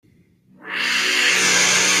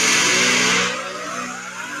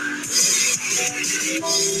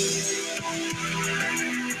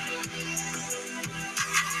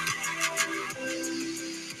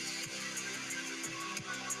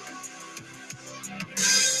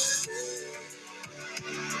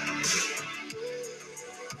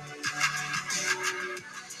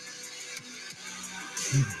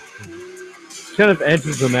kind of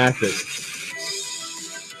anticlimactic.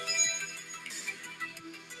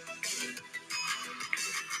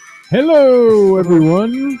 Hello,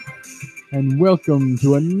 everyone, and welcome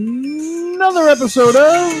to another episode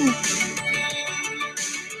of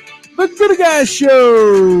The Good Guys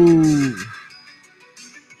Show.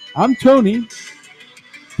 I'm Tony.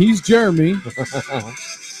 He's Jeremy.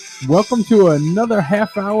 Welcome to another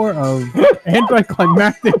half hour of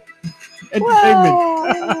anticlimactic entertainment.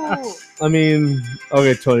 I mean,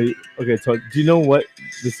 okay, Tony. Do you know what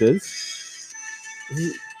this is?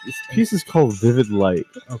 This piece is called Vivid Light.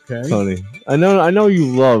 Okay. Tony, I know you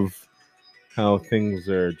love how things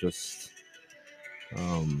are just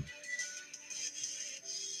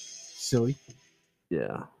Silly.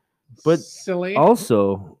 yeah. But silly.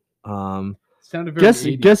 Also, Sounded very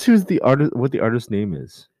 80s. guess who's the artist? What the artist's name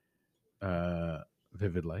is?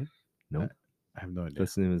 Vivid Light? No, I have no idea.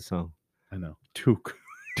 That's the name of the song. I know. Took.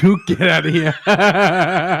 Took, get out of here.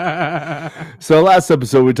 So last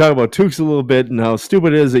episode we talked about toques a little bit and how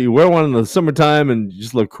stupid it is that you wear one in the summertime and you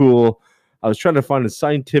just look cool. I was trying to find a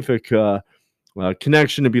scientific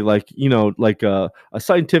connection to be like, like a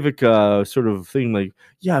scientific sort of thing. Like,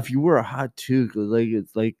 yeah, if you wear a hot toque, like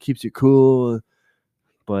it's like keeps you cool.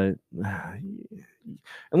 But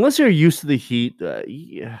unless you're used to the heat,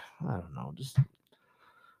 yeah, I don't know. Just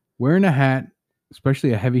wearing a hat,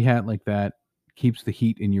 especially a heavy hat like that, keeps the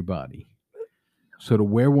heat in your body. So to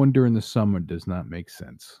wear one during the summer does not make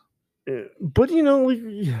sense. But who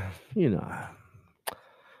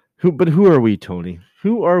are we, Tony?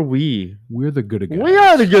 Who are we? We're the Gooder Guys. We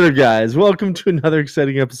are the Gooder Guys. Welcome to another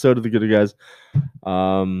exciting episode of the Gooder Guys.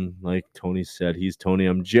 Like Tony said, he's Tony.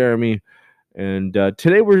 I'm Jeremy, and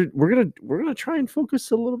today we're gonna try and focus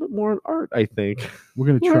a little bit more on art. I think we're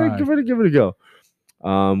gonna try. Give it a go.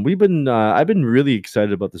 I've been really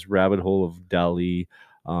excited about this rabbit hole of Dali,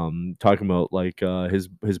 talking about like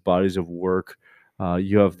his bodies of work.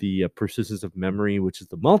 You have the persistence of memory, which is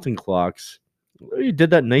the melting clocks. You did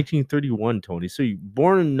that in 1931, Tony. So you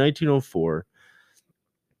born in 1904.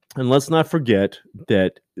 And let's not forget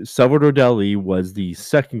that Salvador Dali was the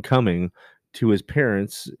second coming to his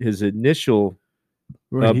parents. His initial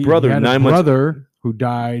brother, he had a brother who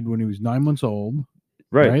died when he was 9 months old.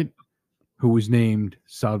 Right? Who was named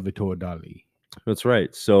Salvatore Dali. That's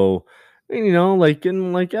right. So,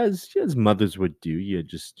 as mothers would do, you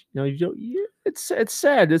just, it's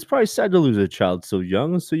sad. It's probably sad to lose a child so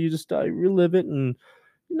young. So you just relive it, and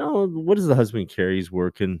what does the husband care? He's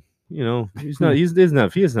working. He doesn't have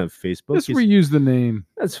Facebook. Just reuse the name.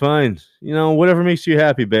 That's fine. Whatever makes you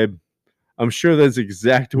happy, babe. I'm sure that's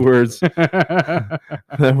exact words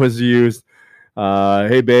that was used.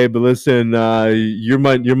 Hey babe, listen, you're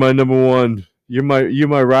my number one. You're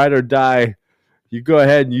my ride or die. You go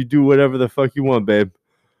ahead and you do whatever the fuck you want, babe.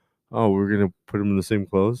 Oh, we're gonna put them in the same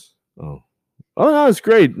clothes? Oh no, it's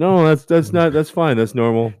great. No, that's fine. That's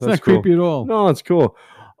normal. It's not cool. Creepy at all. No, it's cool.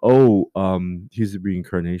 Oh, he's the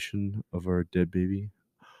reincarnation of our dead baby.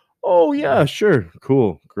 Oh yeah, sure,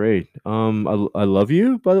 cool, great. I love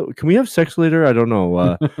you. But can we have sex later? I don't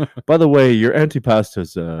know. By the way, your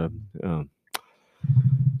antipasta's So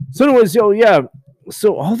anyways,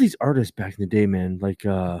 so all these artists back in the day, man, like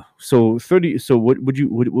so 30. So what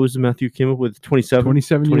was the math you came up with? 27.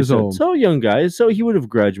 27 years old. So young guys. So he would have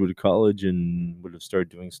graduated college and would have started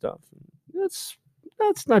doing stuff. That's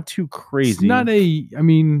not too crazy. It's not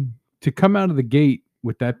to come out of the gate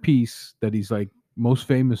with that piece that he's like most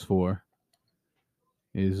famous for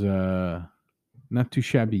is not too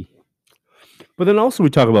shabby. But then also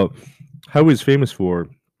we talk about how he's famous for.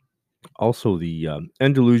 Also, the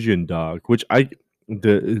Andalusian dog, which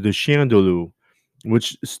the chien de loup,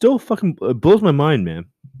 which still fucking blows my mind, man.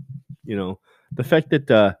 The fact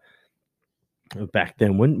that back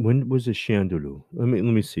then, when was the chien de loup? Let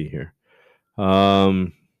me see here.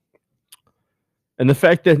 And the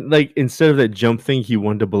fact that like instead of that jump thing, he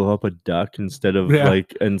wanted to blow up a duck instead of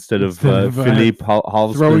Philippe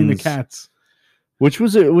Halsman's throwing the cats.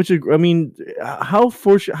 How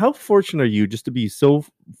fortunate are you just to be so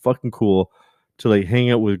fucking cool to like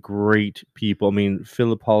hang out with great people? I mean,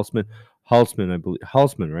 Philip Halsman, I believe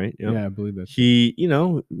Halsman, right? Yep. Yeah, I believe that. He,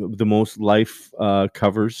 the most Life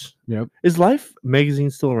covers. Yep. Is Life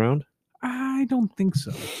magazine still around? I don't think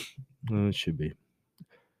so. It should be.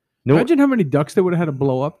 No, imagine how many ducks they would have had to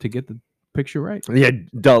blow up to get the picture right. Yeah,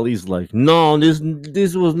 Dali's like, no, this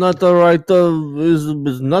was not the right blow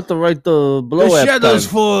up. The shadow's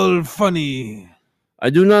full funny. I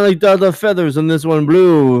do not like the other feathers on this one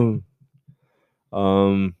blue.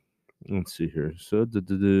 Let's see here. So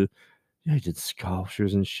he did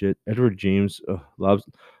sculptures and shit. Edward James,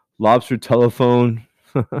 lobster telephone.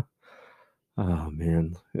 Oh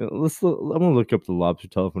man, yeah, I'm gonna look up the lobster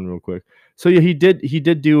telephone real quick. So yeah, he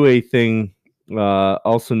did do a thing,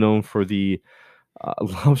 also known for the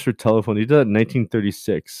lobster telephone. He did it in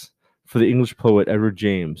 1936 for the English poet Edward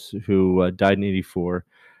James, who died in '84,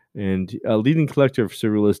 and a leading collector of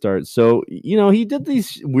surrealist art. So he did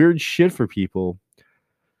these weird shit for people.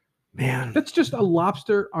 Man, That's just a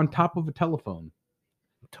lobster on top of a telephone.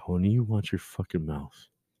 Tony, you watch your fucking mouth.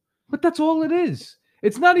 But that's all it is.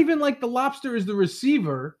 It's not even like the lobster is the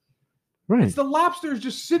receiver. Right. It's the lobster is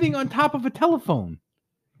just sitting on top of a telephone.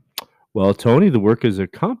 Well, Tony, the work is a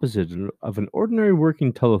composite of an ordinary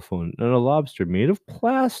working telephone and a lobster made of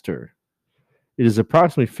plaster. It is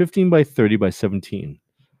approximately 15 by 30 by 17.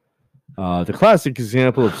 The classic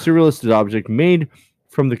example of surrealistic object made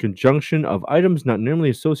from the conjunction of items not normally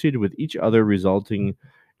associated with each other, resulting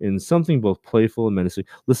in something both playful and menacing.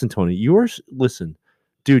 Listen, Tony, listen,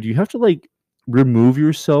 dude. You have to remove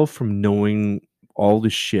yourself from knowing all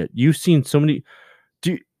this shit. You've seen so many.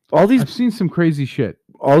 All these I've seen some crazy shit.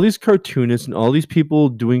 all these cartoonists and all these people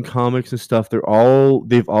doing comics and stuff, they've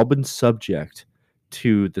all been subject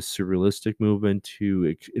to the surrealistic movement,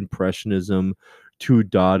 to impressionism, to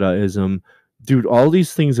Dadaism. Dude, all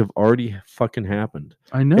these things have already fucking happened.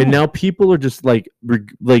 I know. And now people are just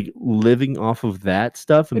living off of that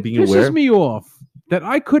stuff and it being pisses aware. me off that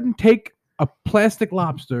I couldn't take a plastic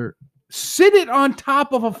lobster, sit it on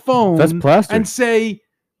top of a phone, That's plaster. and say,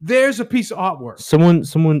 "There's a piece of artwork."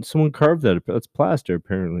 Someone carved that. That's plaster,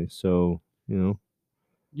 apparently. So,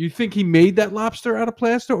 You think he made that lobster out of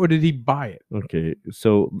plaster, or did he buy it? Okay,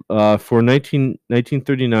 so for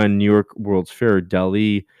 1939 New York World's Fair,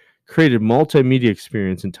 Dali created a multimedia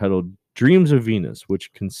experience entitled Dreams of Venus,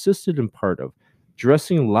 which consisted in part of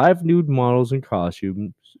dressing live nude models in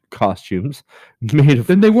costumes made of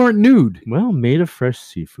Then they weren't nude. made of fresh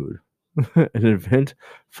seafood. An event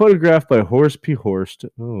photographed by Horace P. Horst.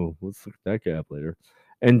 Oh, let's look that guy up later.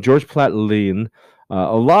 And George Platt Lane.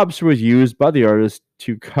 A lobster was used by the artist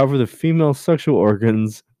to cover the female sexual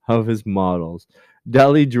organs of his models.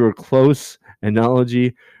 Dali drew a close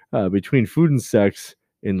analogy between food and sex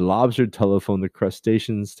in Lobster Telephone, the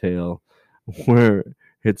crustacean's tail, where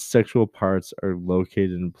its sexual parts are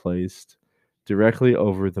located and placed directly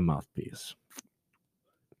over the mouthpiece.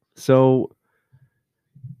 So,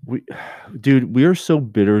 we are so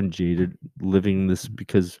bitter and jaded living this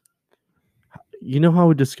because you know how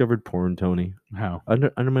we discovered porn, Tony? How?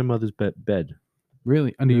 Under my mother's bed.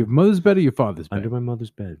 Really? Under your mother's bed or your father's bed? Under my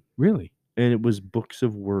mother's bed. Really? And it was books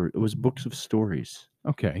of words. It was books of stories.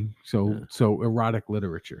 Okay. So erotic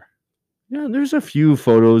literature. Yeah, there's a few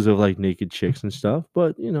photos of naked chicks and stuff,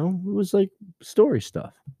 but it was story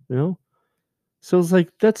stuff, So it's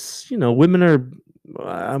that's women are.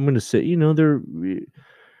 I'm gonna say they're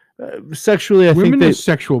sexually. I Women think are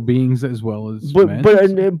sexual beings as well as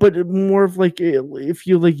men. but more of if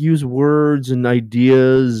you use words and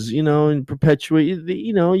ideas, and perpetuate.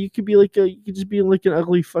 You could be you could just be an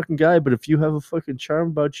ugly fucking guy, but if you have a fucking charm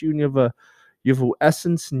about you and you have an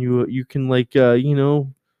essence and you can they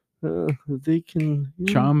can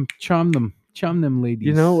charm them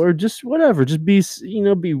ladies, or just whatever, just be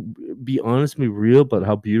be honest, be real about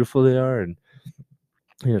how beautiful they are, and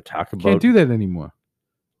talk about. Can't do that anymore.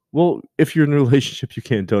 Well, if you're in a relationship, you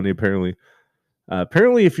can't, Tony. Apparently,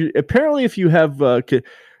 if you have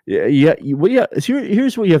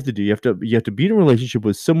here's what you have to do. You have to be in a relationship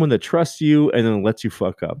with someone that trusts you and then lets you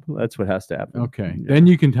fuck up. That's what has to happen. Okay, then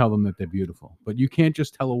you can tell them that they're beautiful, but you can't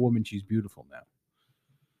just tell a woman she's beautiful now.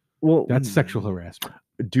 Well, that's sexual harassment.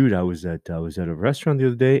 Dude, I was at a restaurant the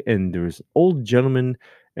other day, and there was an old gentleman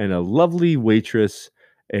and a lovely waitress,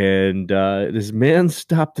 and this man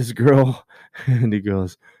stopped this girl, and he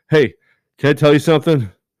goes, "Hey, can I tell you something?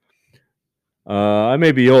 I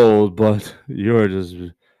may be old, but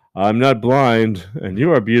I'm not blind, and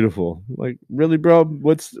you are beautiful." Like, really, bro?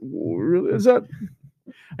 Is that?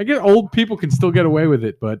 I get old people can still get away with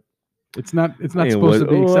it, but it's not supposed to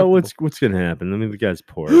be acceptable. What's gonna happen? I mean, the guy's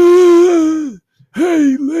poor.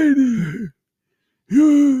 Hey, lady,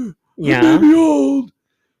 I Yeah. may be old,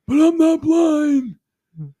 but I'm not blind.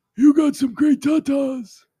 You got some great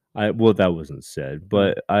tatas. Well, that wasn't said,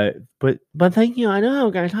 but thank you. I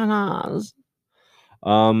know, great tatas.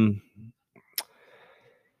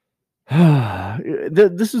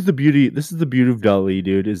 This is the beauty. This is the beauty of Dali,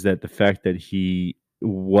 dude. Is that the fact that he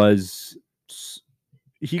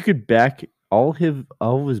could back all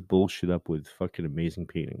of his bullshit up with fucking amazing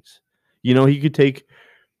paintings. He could take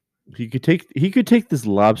this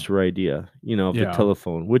lobster idea, of the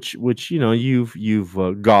telephone, which you've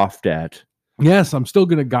scoffed at. Yes, I'm still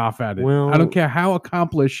gonna scoff at it. Well, I don't care how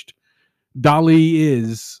accomplished Dali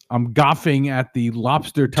is. I'm goffing at the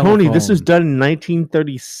lobster telephone. Tony, this was done in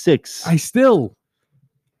 1936. I still.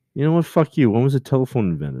 You know what? Fuck you. When was the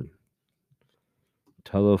telephone invented?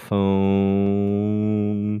 Telephone.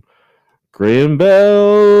 Graham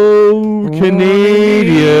Bell,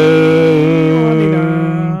 Canadian.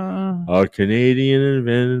 Our Canadian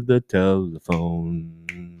invented the telephone.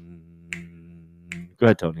 Go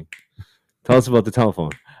ahead, Tony. Tell us about the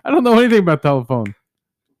telephone. I don't know anything about telephone.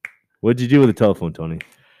 What'd you do with the telephone, Tony?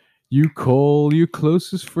 You call your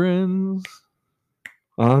closest friends.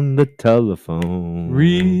 On the telephone.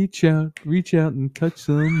 Reach out and touch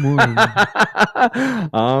someone.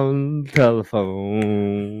 On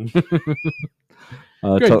telephone.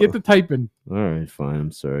 Good, get the typing. All right, fine.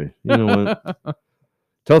 I'm sorry. You know what?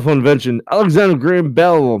 Telephone invention, Alexander Graham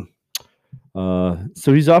Bell.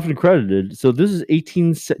 So he's often credited. So this is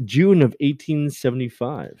June of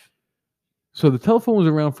 1875. So the telephone was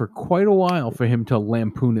around for quite a while for him to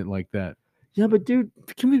lampoon it like that. Yeah, but dude,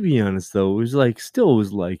 can we be honest though? It was like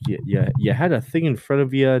you had a thing in front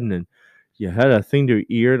of you, and then you had a thing to your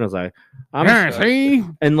ear, and I was like, see,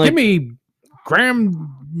 and like, give me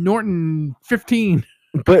Graham Norton 15.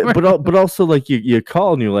 But also like you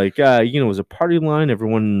call and you're like, it was a party line.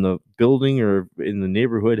 Everyone in the building or in the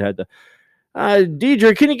neighborhood had to.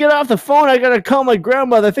 Deidre, can you get off the phone? I gotta call my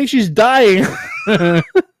grandmother. I think she's dying.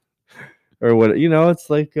 Or what, it's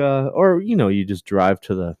like, or you just drive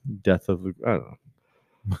to the death of I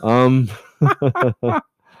don't know.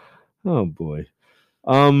 Oh boy,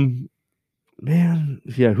 man,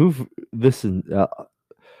 yeah.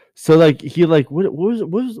 So like he like what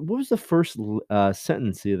was the first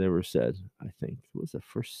sentence he ever said? I think what was the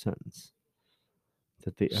first sentence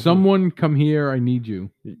that they someone come here, I need you.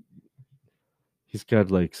 He's got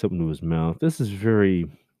like something to his mouth. This is very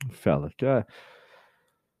phallic.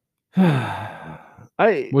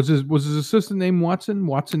 Was his assistant named Watson?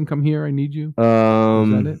 Watson, come here, I need you. Was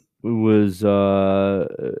that it? It was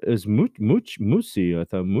Mucci. I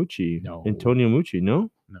thought Mucci. No. Antonio Mucci. No.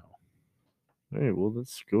 All right. Well,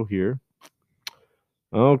 let's go here.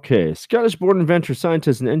 Okay, Scottish-born inventor,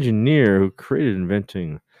 scientist, and engineer who created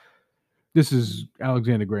inventing. This is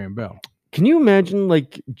Alexander Graham Bell. Can you imagine,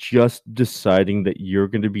 like, just deciding that you're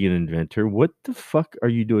going to be an inventor? What the fuck are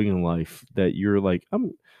you doing in life that you're like,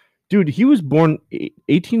 dude, he was born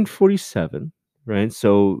 1847, right?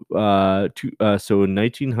 So, so in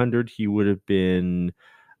 1900 he would have been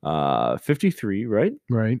 53, right?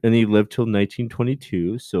 Right. And he lived till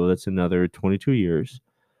 1922, so that's another 22 years.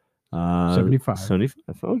 75.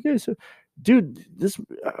 Okay, so, dude, this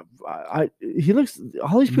he looks.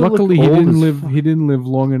 All these people. Luckily, look he old didn't as live. fuck. He didn't live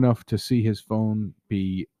long enough to see his phone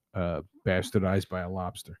be bastardized by a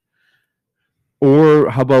lobster. Or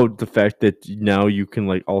how about the fact that now you can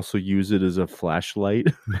like also use it as a flashlight?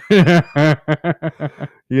 If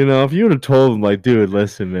you would have told him like, dude,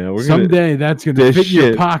 listen, man, someday that's gonna fit in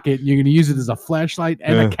your pocket and you're gonna use it as a flashlight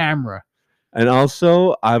and a camera. And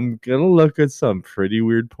also, I'm gonna look at some pretty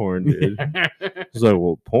weird porn, dude. He's like,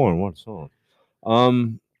 well, porn, what's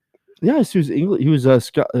on? Yeah, so he was English. He was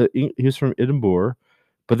he was from Edinburgh,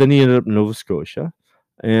 but then he ended up in Nova Scotia.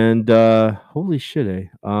 And holy shit,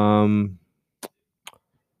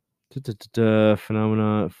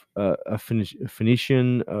 phenomena, a Phoenician,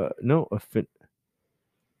 phonetician,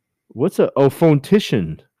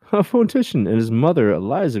 a phonetician, and his mother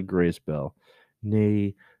Eliza Grace Bell,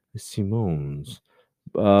 née Simons.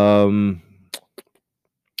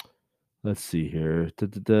 Let's see here.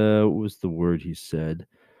 What was the word he said?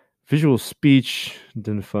 Visual speech,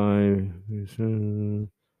 identify.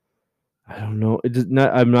 I don't know. It does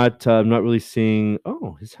not. I'm not really seeing.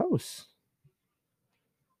 Oh, his house.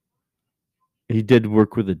 He did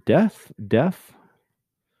work with a deaf. That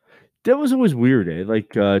was always weird,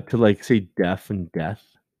 Like to like say deaf and death.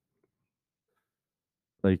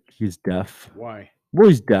 Like he's deaf. Why? Well,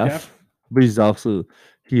 he's deaf, but he's also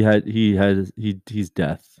he's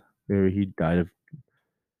deaf. Or he died of.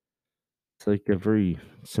 It's like a very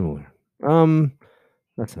similar.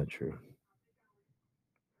 That's not true.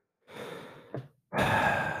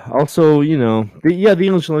 Also, the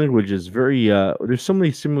English language is very. There's so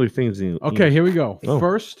many similar things. Okay, here we go. Oh.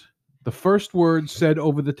 The first words said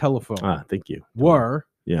over the telephone. Thank you. Were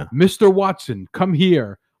Mr. Watson, come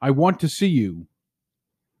here. I want to see you.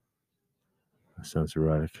 That sounds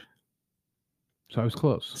erotic. So I was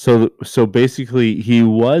close. So basically, he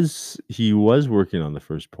was working on the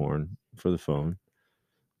first porn for the phone.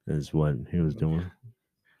 Is what he was doing.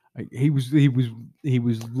 He was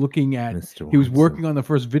looking at. He was working on the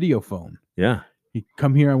first video phone. Yeah. He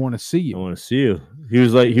come here. I want to see you. I want to see you. He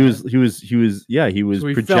was like he was. Yeah. He was. So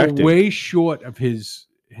he projecting. fell way short of his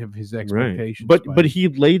have his Right. expectations. But he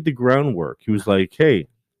laid the groundwork. He was like, "Hey,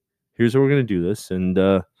 here's how we're gonna do this," and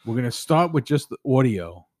we're gonna start with just the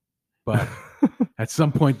audio, but at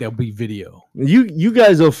some point there'll be video. you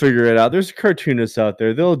guys will figure it out. There's cartoonists out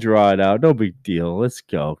there; they'll draw it out. No big deal. Let's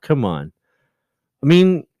go. Come on. I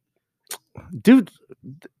mean, dude,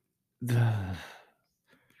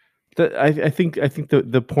 I think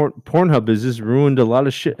the Pornhub has just ruined a lot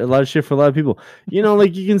of shit for a lot of people. You know,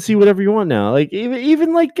 like you can see whatever you want now. Like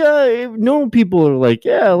even like normal people are like,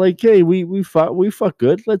 yeah, like hey, we fuck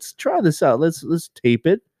good. Let's try this out. Let's tape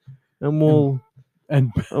it, and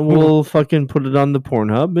we'll fucking put it on the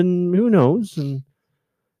Pornhub, and who knows? And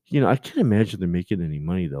you know, I can't imagine they're making any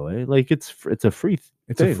money though. Eh? Like it's a free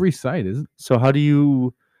It's thing. a free site, isn't it? So how do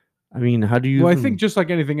you? I mean, how do you? Well, I think just like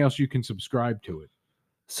anything else, you can subscribe to it.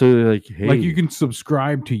 So like, hey, Like you can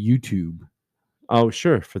subscribe to YouTube. Oh,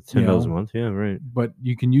 sure, for $10 a know, month. Yeah, right. But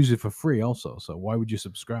you can use it for free also. So why would you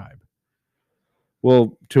subscribe?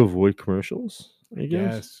 Well, to avoid commercials, I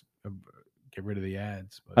guess. Yes. Get rid of the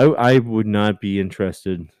ads. But I would not be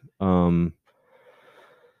interested.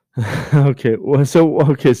 Okay. Well,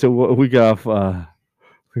 so we got off.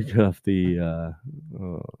 We got off the.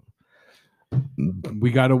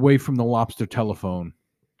 we got away from the lobster telephone.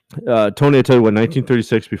 Tony, I tell you what,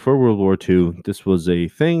 1936, before World War II, this was a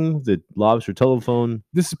thing. The lobster telephone.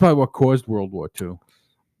 This is probably what caused World War II.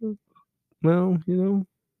 Well, you know,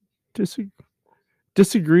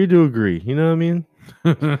 disagree to agree. You know what I mean?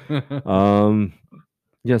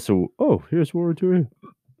 Yeah. So, here's World War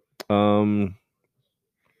II.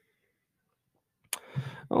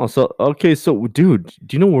 Also, okay, so dude,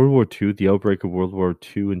 do you know World War II? The outbreak of World War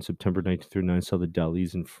II in September 1939 saw the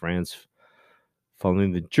Dalis in France.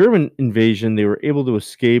 Following the German invasion, they were able to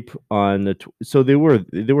escape on the. So they were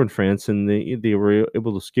in France, and they were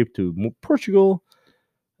able to escape to Portugal.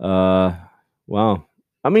 Wow.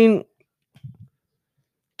 I mean,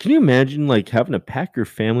 can you imagine like having to pack your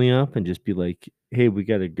family up and just be like, "Hey, we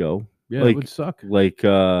gotta go." Yeah, like, it would suck. Like,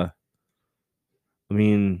 I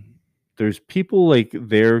mean, there's people like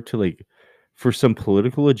there to like for some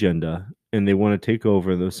political agenda, and they want to take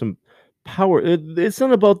over. There's some power. It's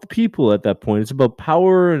not about the people at that point. It's about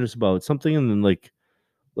power, and it's about something. And then like,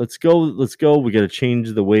 let's go. We got to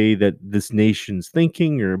change the way that this nation's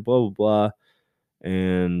thinking, or blah blah blah.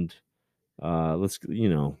 And let's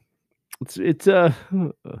it's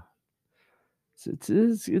it's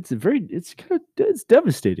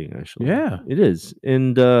devastating actually. Yeah. It is.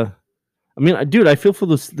 And I mean, dude, I feel for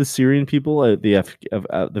the Syrian people, the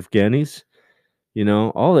Afghanis. You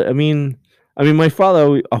know, I mean, my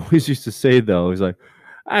father always used to say though, he's like,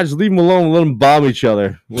 just leave them alone, let them bomb each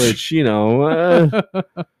other. Which oh,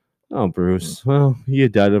 Bruce, well, he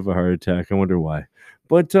had died of a heart attack. I wonder why.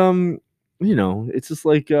 But you know, it's just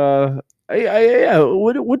like yeah,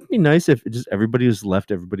 wouldn't it be nice if just everybody was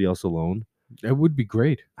left everybody else alone? That would be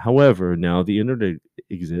great. However, now the internet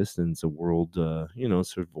exists and it's a world,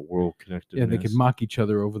 sort of a world connected. Yeah, they could mock each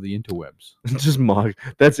other over the interwebs. Just mock.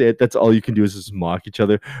 That's it. That's all you can do is just mock each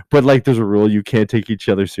other. But like, there's a rule: you can't take each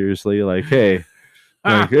other seriously. Like, hey,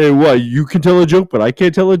 hey, what? You can tell a joke, but I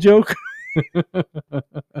can't tell a joke.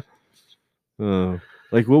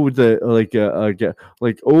 Like, what would the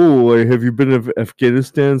like? Oh, have you been to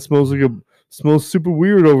Afghanistan? Smells super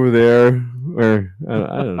weird over there. Or I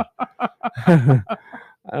don't know. I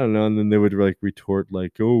don't know. And then they would like retort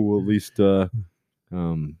like, "Oh, well, at least at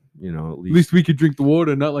least we could drink the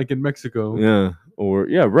water, not like in Mexico." Yeah. Or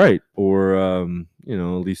yeah, right. Or at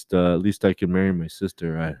least I can marry my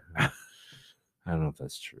sister. I don't know if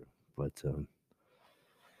that's true, but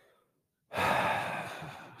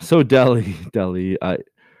so Dali,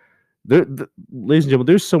 ladies and gentlemen,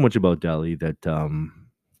 there's so much about Dali that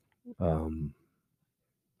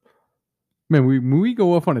man, we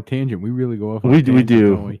go off on a tangent. We really go off. We do,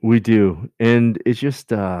 and it's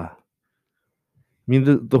just I mean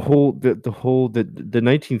the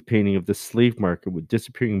 19th painting of the slave market with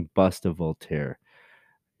disappearing bust of Voltaire,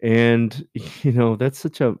 and that's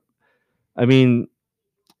such a, I mean,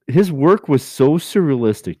 his work was so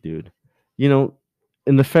surrealistic, dude.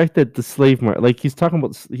 And the fact that the slave market, like he's talking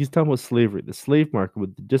about slavery, the slave market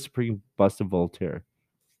with the disappearing bust of Voltaire.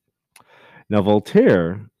 Now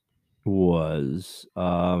Voltaire was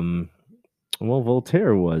Voltaire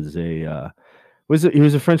was a he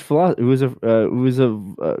was a French philosopher. It was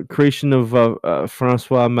a creation of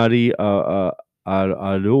Francois Marie Auriol,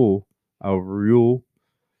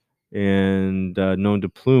 and known to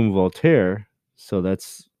Plume Voltaire. So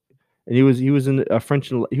that's, and he was he was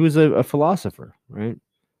a philosopher, right?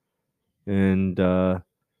 And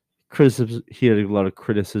criticism. He had a lot of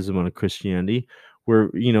criticism on Christianity,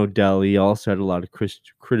 where Dali also had a lot of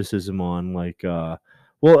criticism on, like,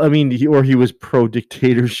 well, I mean, he was pro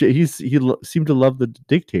dictatorship. Seemed to love the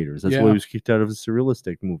dictators. That's why he Yeah. was kicked out of the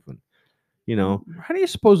surrealistic movement. You know, How do you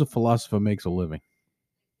suppose a philosopher makes a living?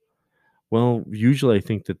 well, usually I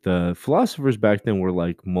think that the philosophers back then were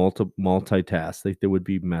like multitask. Like, they would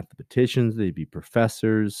be mathematicians, they'd be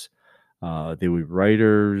professors, they would be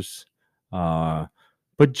writers. Uh,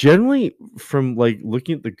 but generally, from like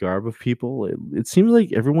looking at the garb of people, it seems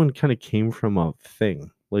like everyone kind of came from a thing.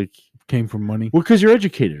 Like, Came from money. well, because you're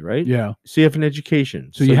educated, right? Yeah. So you have an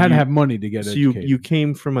education. So you had to have money to get educated. You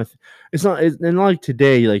came from a. It's not like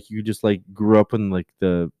today. Like, you just like grew up in like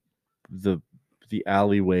the the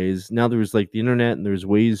alleyways. Now there's like the internet, and there's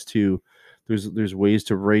ways to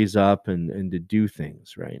raise up and to do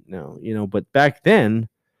things right now. But back then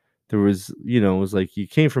there was, it was like you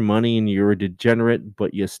came from money and you were a degenerate,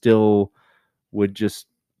 but you still would just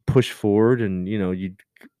push forward, and you'd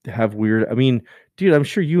have weird. I mean, dude, I'm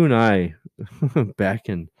sure you and I back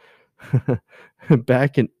in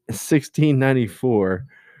back in 1694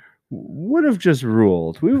 would have just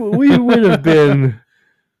ruled. We would have been,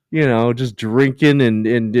 just drinking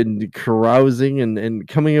and carousing and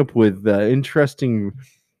coming up with interesting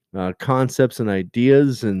concepts and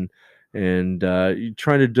ideas, and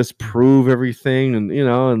trying to disprove everything,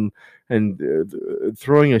 and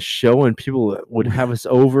throwing a show, and people would have us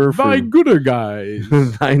over for Thy gooder guys.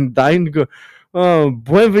 thine go. Oh,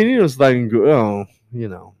 buenvenidos thine go.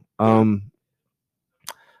 Oh,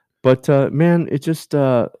 but man, it just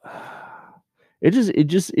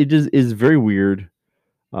is very weird.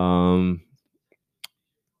 Um,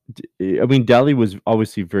 I mean, Dali was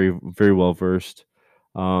obviously very, very well versed.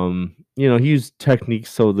 He used techniques,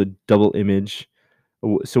 so the double image.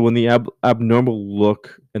 So when the abnormal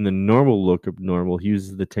look and the normal look abnormal, he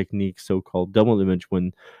uses the technique so-called double image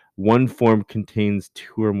when one form contains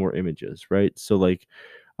two or more images, right? So, like,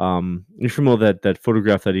 you're familiar with that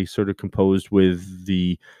photograph that he sort of composed with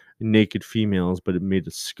the naked females, but it made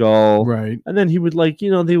a skull. Right. And then he would, like,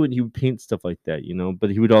 he would paint stuff like that,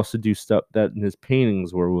 but he would also do stuff that in his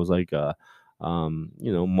paintings where it was like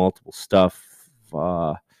multiple stuff.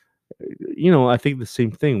 I think the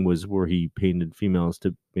same thing was where he painted females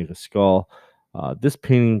to make a skull. This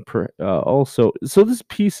painting also, so this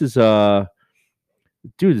piece is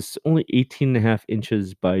dude, it's only 18.5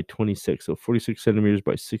 inches by 26, so 46 centimeters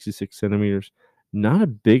by 66 centimeters. Not a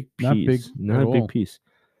big piece. Not a big piece.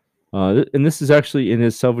 And this is actually in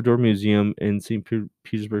his Salvador Museum in St.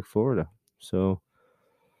 Petersburg, Florida. So,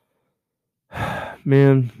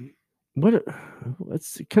 man,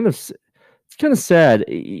 it's kind of sad.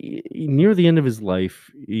 Near the end of his life,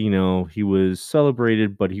 he was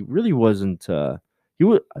celebrated, but he really wasn't. He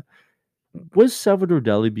was Salvador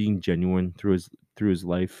Dali being genuine through his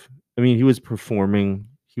life? I mean, he was performing,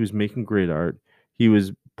 he was making great art, he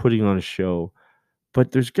was putting on a show,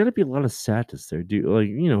 but there's got to be a lot of sadness there, dude. Like,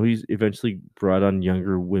 he's eventually brought on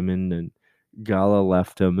younger women, and Gala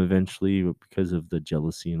left him eventually because of the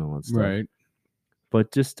jealousy and all that stuff. Right.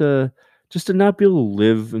 But just to not be able to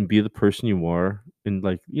live and be the person you are, and,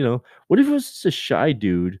 like, what if it was just a shy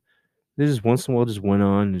dude that just once in a while just went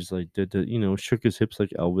on and just like shook his hips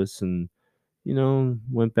like Elvis, and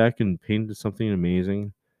went back and painted something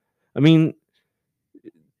amazing. I mean,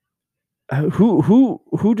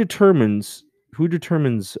 who determines like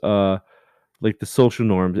the social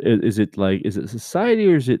norms? Is it society,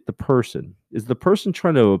 or is it the person? Is the person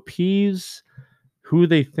trying to appease who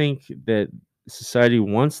they think that society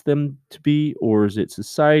wants them to be, or is it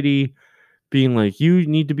society being like, you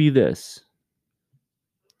need to be this?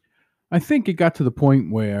 I think it got to the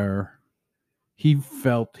point where he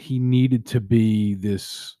felt he needed to be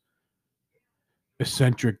this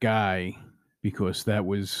eccentric guy because that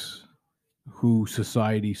was who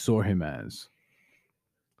society saw him as.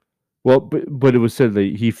 Well, but it was said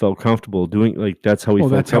that he felt comfortable doing, like, that's how he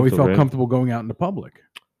felt. That's how he felt right? comfortable going out in the public.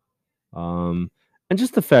 And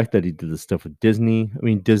just the fact that he did this stuff with Disney. I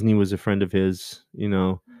mean, Disney was a friend of his,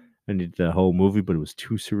 and he did the whole movie, but it was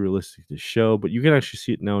too surrealistic to show. But you can actually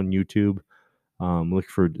see it now on YouTube. Look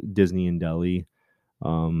for Disney and Dali.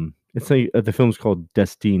 It's like the film's called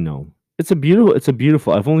Destino. It's a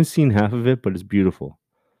beautiful. I've only seen half of it, but it's beautiful.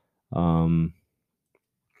 And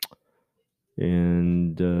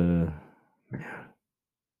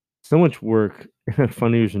so much work,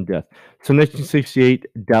 fun years and death. So 1968,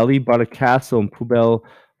 Dali bought a castle in Pubel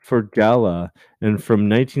for Gala, and from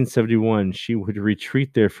 1971, she would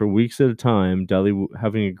retreat there for weeks at a time, Dali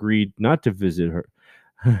having agreed not to visit her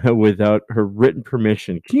without her written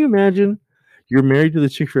permission. Can you imagine? You're married to the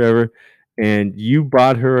chick forever, and you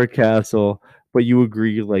bought her a castle, but you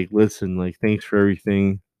agree, like, listen, like, thanks for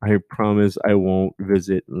everything. I promise I won't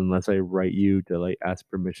visit unless I write you to like ask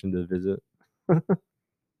permission to visit.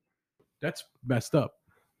 That's messed up.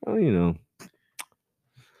 Well, you know,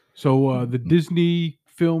 So the Disney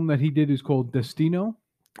film that he did is called Destino.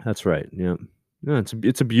 that's right. Yeah. No,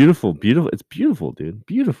 it's a beautiful, beautiful. It's beautiful, dude.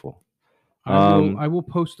 Beautiful. I will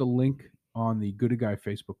post a link on the Good Guy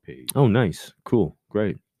Facebook page. Oh, nice, cool,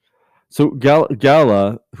 great. So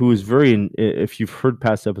Gala, who is if you've heard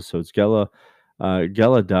past episodes, Gala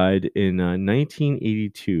died in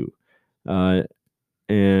 1982, and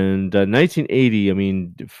 1980. I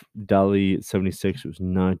mean, Dali 76 was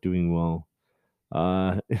not doing well.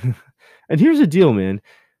 And here's the deal, man.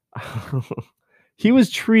 He was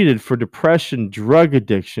treated for depression, drug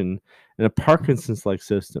addiction, and a Parkinson's-like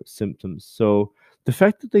symptoms. So the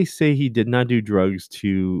fact that they say he did not do drugs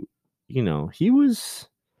to, there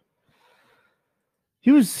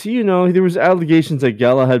was allegations that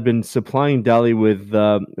Gala had been supplying Dali with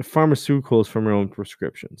pharmaceuticals from her own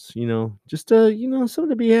prescriptions. Just to, something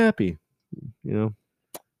to be happy.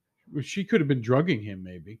 She could have been drugging him,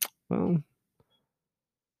 maybe. Well,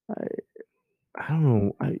 I don't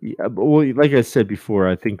know. Well, like I said before,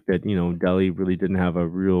 I think that Dali really didn't have a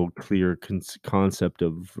real clear concept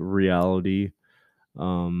of reality.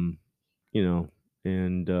 Um, you know,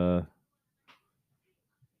 and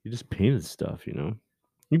he just painted stuff.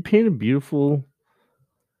 He painted beautiful.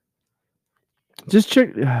 Just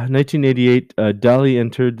check 1988. Dali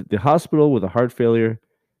entered the hospital with a heart failure.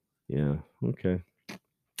 Yeah. Okay.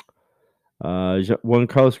 Juan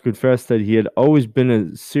Carlos confessed that he had always been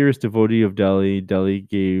a serious devotee of Dali. Dali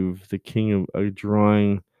gave the king a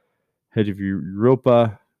drawing head of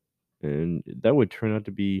Europa, and that would turn out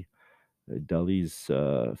to be Dali's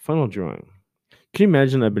final drawing. Can you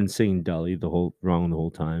imagine? I've been saying Dali the whole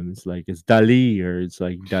time. It's like it's Dali or it's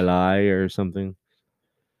like Dalai or something.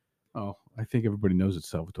 Oh, I think everybody knows it's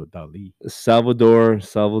Salvador Dali. Salvador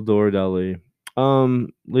Dali.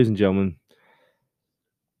 Ladies and gentlemen,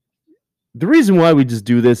 the reason why we just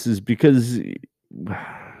do this is because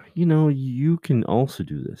you can also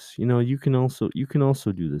do this. You can also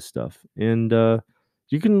do this stuff, and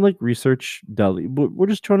you can like research Dali. But we're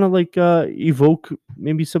just trying to like evoke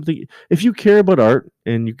maybe something. If you care about art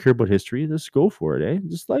and you care about history, just go for it, eh?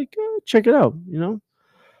 Just like check it out,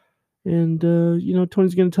 And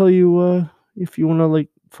Tony's gonna tell you if you want to like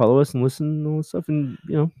follow us and listen and all that stuff, and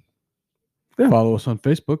Yeah. Follow us on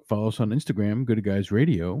Facebook. Follow us on Instagram, Good Guys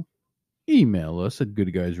Radio. Email us at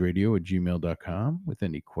goodguysradio@gmail.com with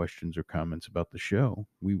any questions or comments about the show.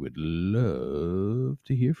 We would love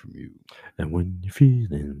to hear from you. And when you're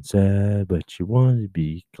feeling sad but you want to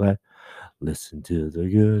be glad, listen to the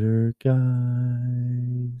Gooder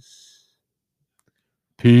Guys.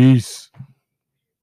 Peace.